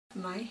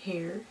My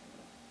hair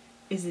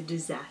is a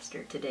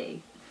disaster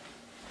today.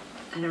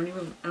 I don't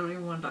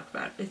even want to talk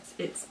about it.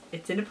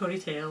 It's in a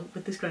ponytail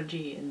with the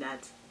scrunchie, and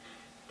that's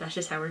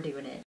just how we're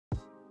doing it.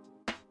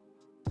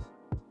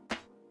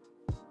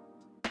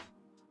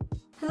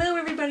 Hello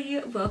everybody,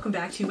 welcome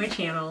back to my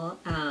channel.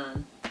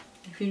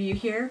 If you're new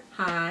here,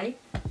 hi,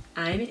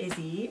 I'm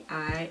Izzy.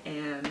 I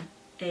am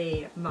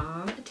a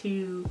mom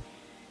to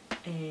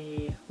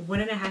a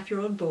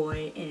 1.5-year-old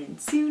boy and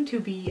soon to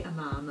be a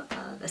mom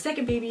of a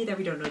second baby that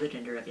we don't know the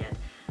gender of yet.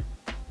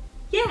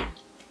 Yeah!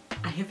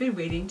 I have been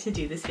waiting to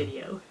do this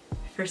video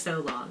for so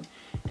long,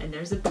 and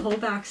there's a whole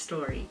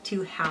backstory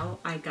to how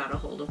I got a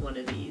hold of one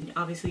of these.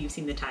 Obviously you've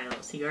seen the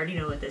title, so you already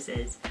know what this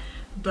is.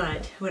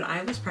 But when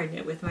I was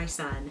pregnant with my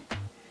son,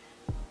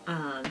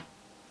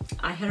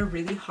 I had a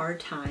really hard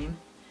time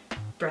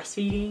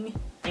breastfeeding,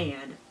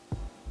 and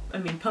I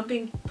mean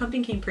pumping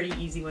came pretty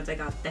easy once I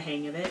got the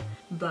hang of it,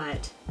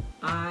 but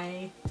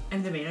I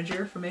am the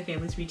manager for my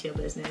family's retail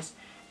business,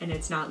 and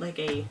it's not like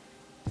a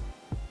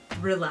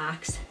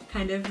relax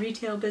kind of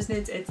retail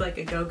business. It's like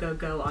a go, go,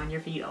 go on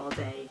your feet all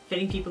day,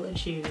 fitting people in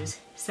shoes.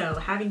 So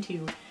having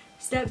to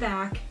step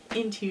back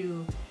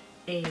into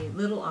a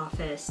little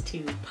office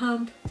to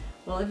pump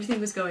while everything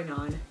was going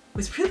on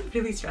was really,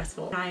 really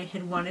stressful. I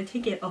had wanted to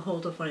get a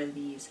hold of one of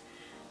these,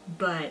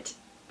 but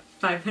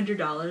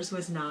 $500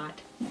 was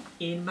not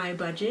in my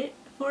budget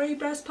for a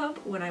breast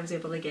pump when I was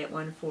able to get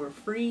one for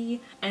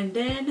free. And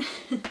then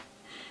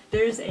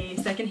there's a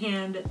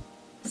secondhand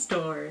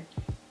store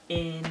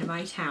in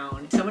my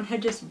town. Someone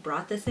had just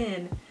brought this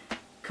in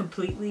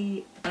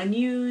completely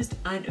unused,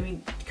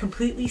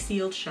 completely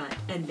sealed shut,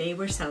 and they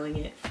were selling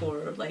it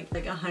for like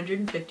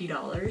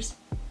 $150.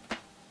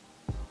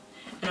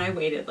 And I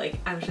waited,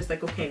 I was just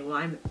like, okay, well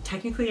I'm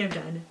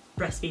done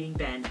breastfeeding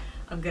Ben.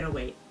 I'm gonna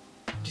wait.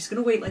 I'm just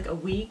gonna wait like a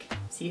week,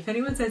 see if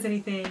anyone says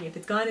anything. If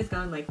it's gone, it's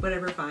gone, like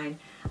whatever, fine.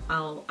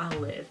 I'll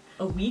live.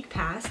 A week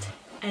passed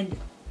and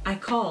I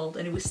called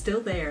and it was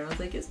still there. I was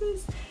like, is the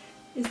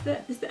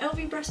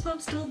Elvie breast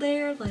pump still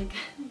there? Like,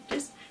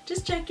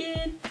 just check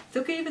in. It's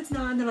okay if it's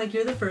not. And they're like,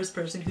 you're the first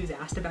person who's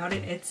asked about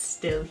it. It's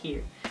still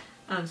here.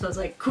 So I was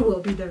like, cool,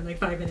 I'll be there in like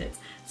 5 minutes.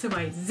 So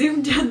I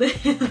zoomed down the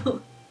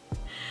hill.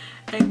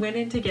 I went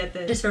in to get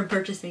this. Just from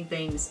purchasing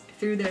things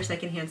through their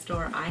secondhand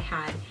store, I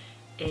had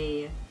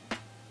a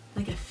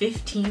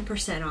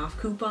 15% off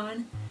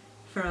coupon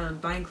from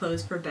buying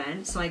clothes for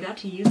Ben. So I got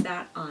to use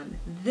that on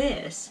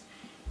this.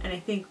 And I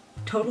think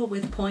total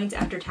with points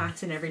after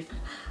tax and everything,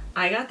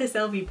 I got this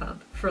Elvie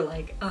pump for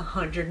like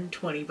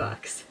 120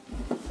 bucks.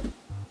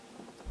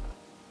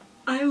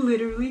 I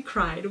literally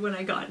cried when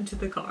I got into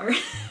the car.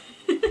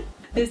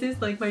 This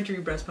is like my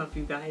dream breast pump,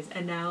 you guys,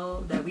 and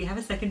now that we have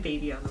a second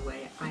baby on the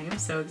way, I am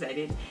so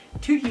excited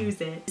to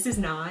use it. This is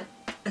not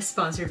a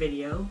sponsor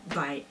video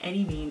by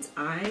any means.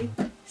 I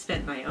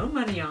spent my own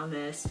money on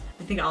this.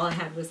 I think all I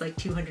had was like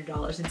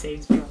 $200 in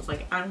savings, but I was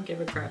like, I don't give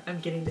a crap, I'm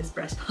getting this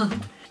breast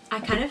pump. I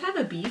kind of have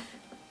a beef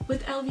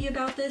with Elvie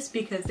about this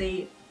because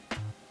they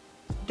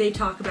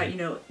talk about, you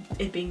know,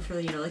 it being for,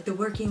 you know, like the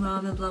working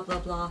mom and blah, blah,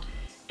 blah.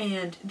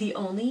 And the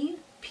only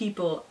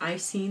people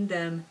I've seen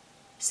them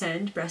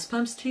send breast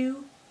pumps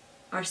to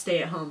are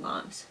stay-at-home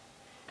moms.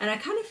 And I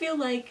kind of feel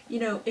like, you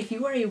know, if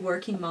you are a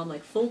working mom,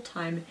 like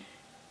full-time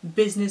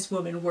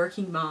businesswoman,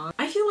 working mom,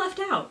 I feel left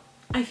out.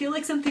 I feel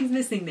like something's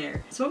missing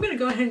there. So I'm gonna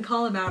go ahead and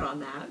call them out on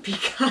that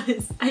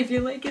because I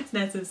feel like it's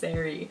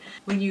necessary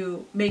when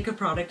you make a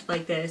product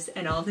like this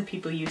and all the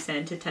people you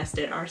send to test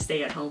it are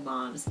stay-at-home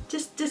moms.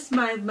 Just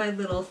my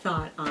little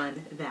thought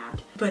on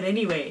that. But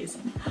anyways,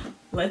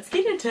 let's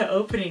get into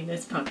opening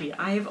this puppy.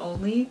 I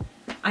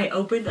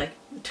opened, like,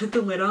 took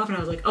the lid off and I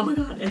was like, oh my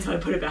god, and so I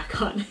put it back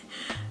on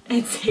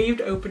and saved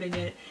opening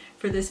it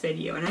for this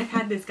video. And I've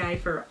had this guy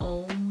for,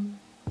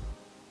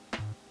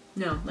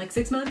 like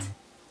 6 months?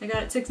 I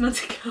got it 6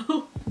 months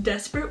ago.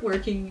 Desperate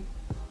working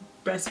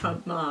breast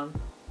pump mom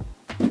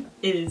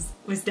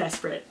was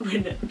desperate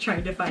when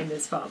trying to find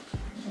this pump.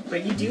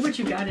 But you do what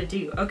you gotta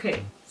do.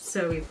 Okay,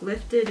 so we've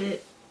lifted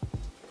it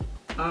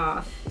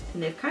off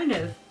and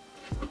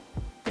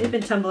they've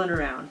been tumbling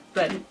around,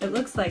 but it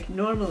looks like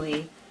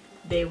normally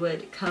they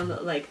would come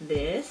like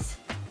this.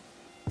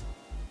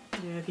 I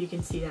don't know if you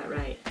can see that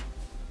right.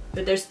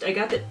 But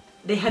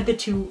they had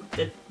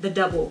the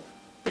double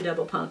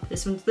pump.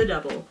 This one's the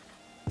double.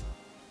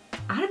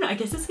 I don't know, I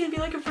guess it's gonna be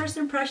like a first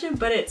impression,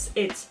 but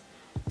it's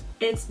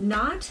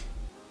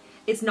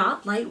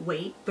not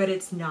lightweight, but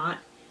it's not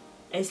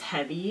as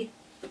heavy.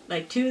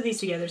 Like, two of these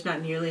together is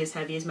not nearly as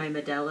heavy as my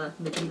Medela.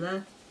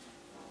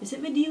 Is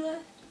it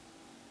Medela?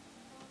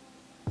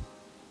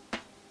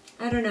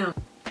 I don't know.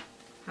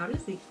 How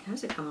does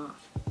it come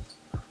off?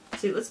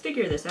 See, let's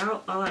figure this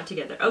all out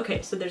together.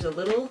 Okay, so there's a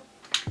little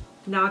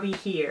knobby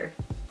here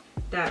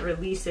that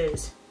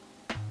releases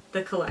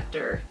the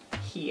collector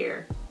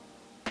here.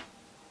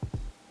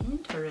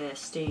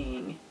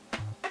 Interesting.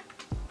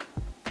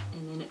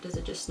 And then does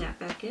it just snap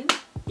back in?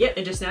 Yep,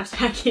 it just snaps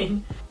back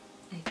in.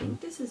 I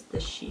think this is the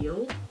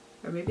shield,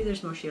 or maybe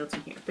there's more shields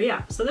in here. But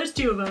yeah, so there's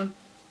two of them,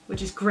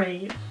 which is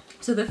great.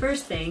 So the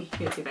first thing,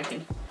 let's see if I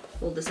can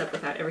hold this up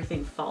without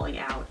everything falling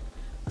out.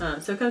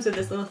 So it comes with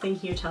this little thing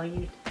here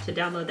telling you to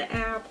download the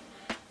app.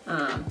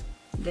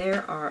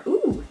 There are,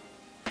 ooh,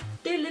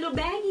 there are little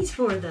baggies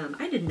for them.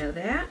 I didn't know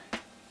that.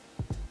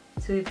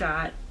 So we've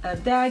got a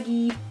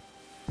baggie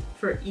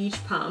for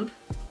each pump.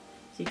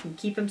 So you can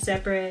keep them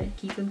separate,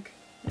 keep them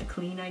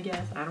clean, I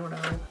guess. I don't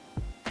know.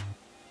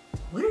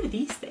 What are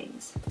these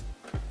things?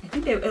 I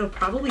think it'll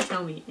probably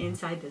tell me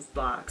inside this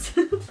box.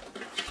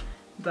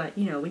 But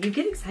you know, when you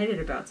get excited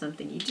about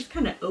something, you just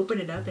kind of open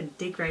it up and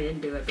dig right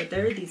into it. But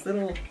there are these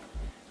little,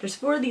 there's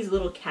 4 of these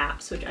little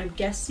caps, which I'm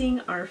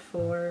guessing are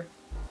for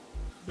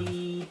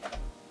the,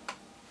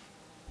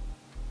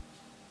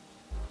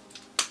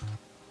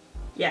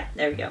 yeah,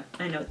 there we go.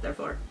 I know what they're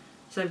for.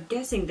 So I'm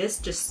guessing this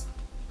just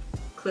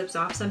clips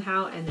off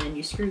somehow, and then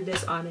you screw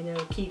this on and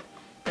it'll keep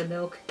the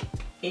milk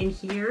in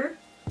here.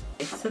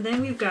 So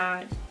then we've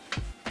got,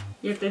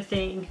 you have the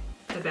thing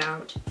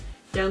about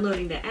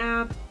downloading the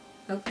app.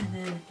 Oh, and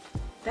then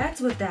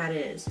that's what that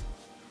is.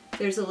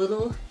 There's a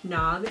little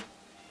knob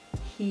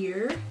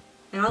here,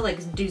 and I'll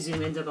like do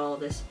zoom ins of all of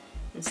this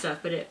and stuff,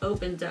 but it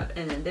opens up,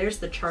 and then there's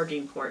the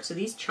charging port. So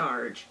these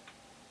charge.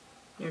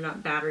 They're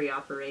not battery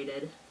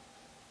operated,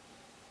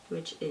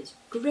 which is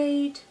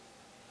great.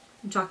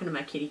 I'm talking to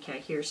my kitty cat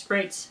here.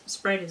 Sprite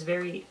is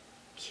very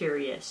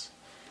curious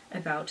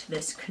about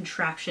this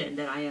contraption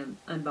that I am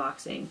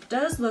unboxing. It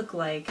does look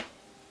like,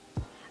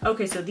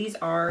 okay, so these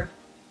are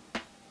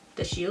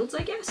the shields,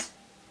 I guess.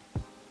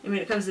 I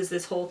mean, it comes as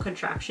this whole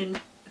contraption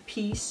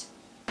piece.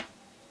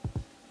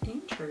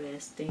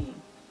 Interesting.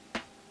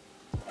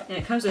 And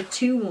it comes with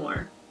 2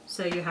 more.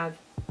 So you have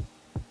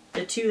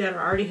the 2 that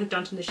are already hooked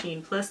onto the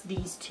machine, plus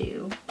these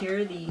 2. Here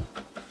are the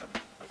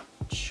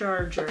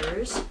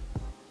chargers.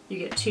 You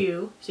get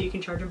 2, so you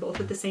can charge them both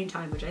at the same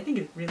time, which I think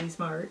is really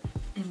smart.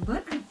 And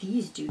what are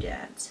these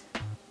doodads?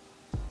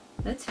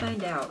 Let's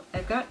find out.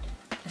 I've got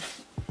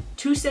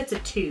 2 sets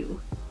of 2.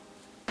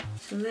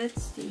 So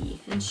let's see.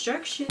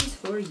 Instructions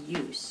for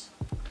use.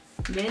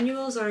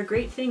 Manuals are a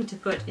great thing to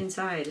put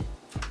inside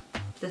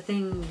the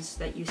things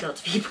that you sell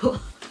to people.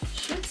 I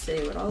should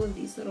say what all of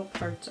these little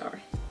parts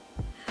are.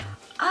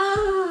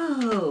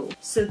 Oh!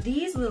 So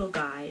these little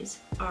guys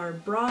are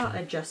bra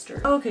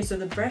adjuster. Okay, so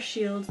the breast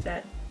shields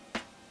that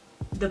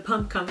the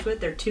pump comes with,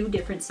 they're 2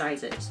 different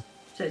sizes.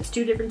 So it's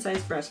 2 different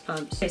size breast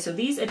pumps. Okay, so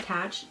these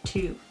attach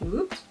to,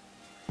 whoops.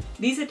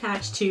 These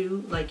attach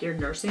to like your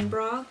nursing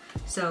bra,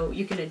 so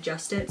you can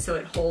adjust it so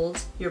it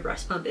holds your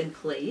breast pump in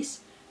place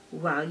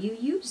while you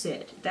use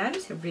it. That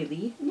is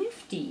really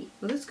nifty.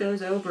 Well, this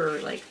goes over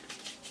like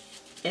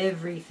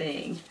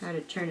everything. How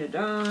to turn it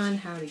on,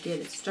 how to get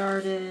it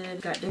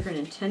started. Got different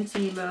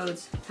intensity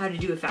modes, how to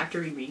do a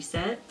factory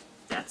reset.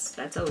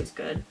 That's always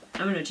good.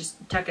 I'm gonna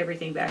just tuck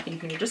everything back in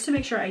here just to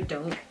make sure I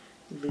don't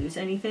lose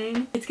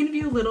anything. It's gonna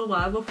be a little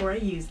while before I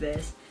use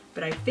this,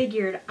 but I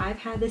figured I've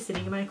had this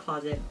sitting in my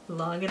closet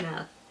long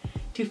enough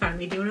to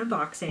finally do an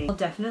unboxing. I'll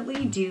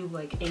definitely do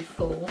like a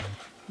full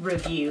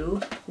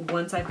review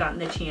once I've gotten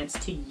the chance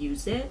to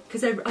use it,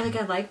 because I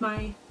like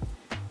my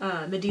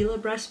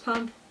Medela breast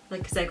pump,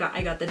 like because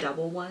I got the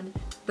double one,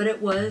 but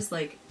it was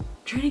like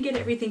trying to get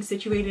everything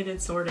situated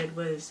and sorted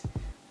was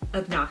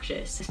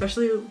obnoxious,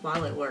 especially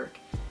while at work.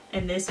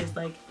 And this is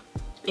like,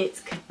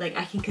 it's like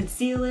I can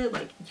conceal it,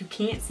 like you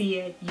can't see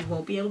it, you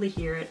won't be able to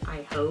hear it,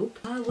 I hope.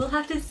 We'll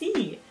have to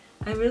see.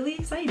 I'm really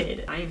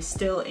excited. I am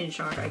still in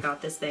shock I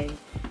got this thing.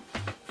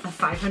 A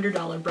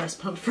 $500 breast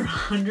pump for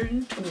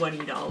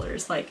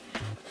 $120. Like,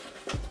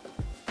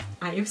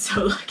 I am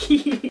so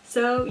lucky.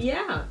 So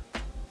yeah,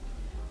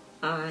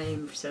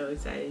 I'm so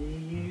excited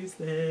to use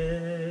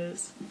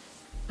this.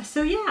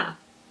 So yeah,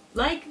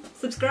 like,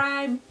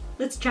 subscribe,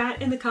 let's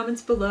chat in the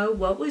comments below.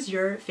 What was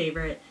your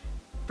favorite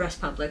breast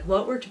pump? Like,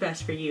 what worked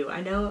best for you?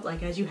 I know,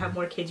 like, as you have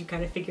more kids, you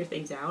kind of figure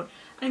things out.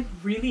 I'm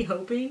really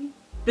hoping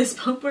this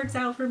pump works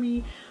out for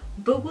me,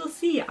 but we'll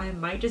see. I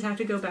might just have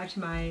to go back to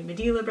my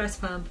Medela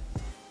breast pump.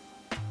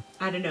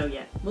 I don't know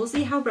yet. We'll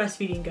see how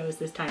breastfeeding goes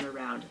this time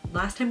around.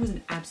 Last time was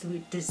an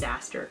absolute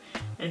disaster,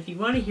 and if you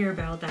want to hear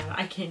about that,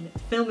 I can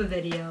film a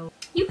video.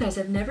 You guys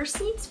have never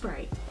seen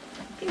Sprite.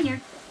 Come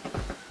here.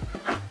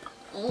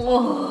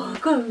 Oh,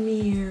 come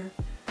here.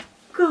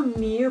 Come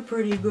here,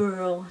 pretty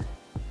girl.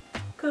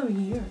 Come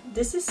here.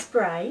 This is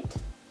Sprite.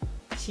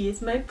 She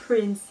is my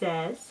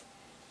princess.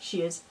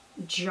 She is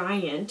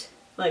giant.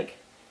 Like,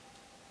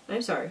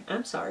 I'm sorry.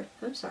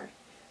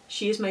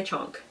 She is my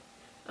chunk.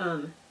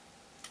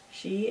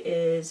 She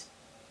is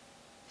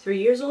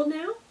 3 years old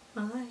now.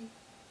 Hi.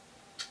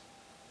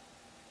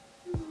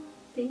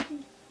 Thank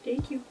you.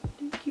 Thank you.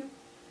 Thank you.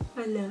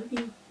 I love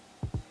you.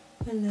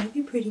 I love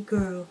you, pretty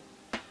girl.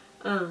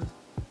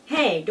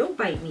 Hey, don't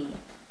bite me.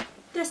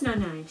 That's not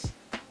nice.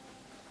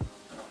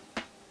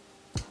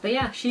 But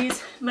yeah,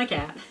 she's my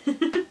cat.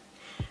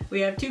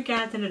 We have 2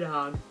 cats and a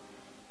dog.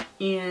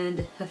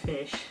 And a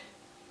fish.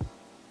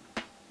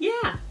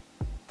 Yeah.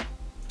 Can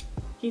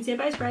you say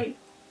bye, Sprite?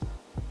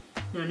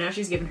 No, now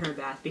she's giving her a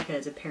bath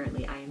because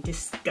apparently I am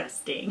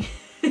disgusting.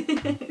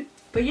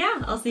 But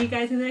yeah, I'll see you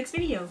guys in the next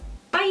video.